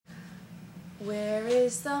Where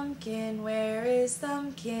is Thumbkin? Where is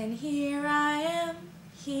Thumbkin? Here I am,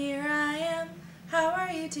 here I am. How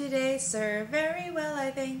are you today, sir? Very well,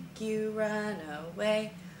 I thank you. Run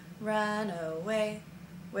away, run away.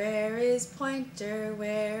 Where is Pointer?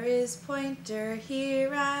 Where is Pointer?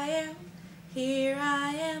 Here I am, here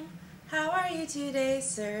I am. How are you today,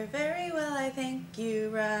 sir? Very well, I thank you.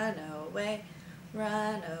 Run away,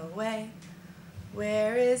 run away.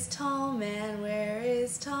 Where is Tall Man? Where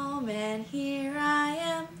is Tall Man? Here I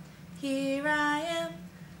am, here I am.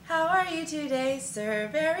 How are you today, sir?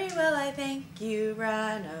 Very well, I thank you.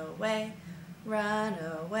 Run away, run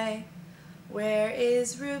away. Where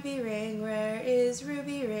is Ruby Ring? Where is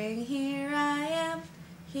Ruby Ring? Here I am,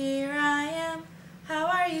 here I am. How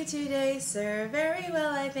are you today, sir? Very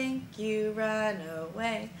well, I thank you. Run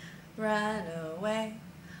away, run away.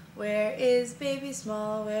 Where is Baby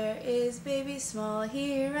Small? Where is Baby Small?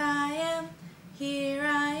 Here I am, here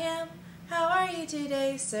I am. How are you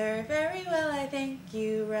today, sir? Very well, I thank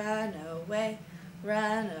you. Run away,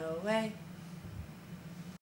 run away.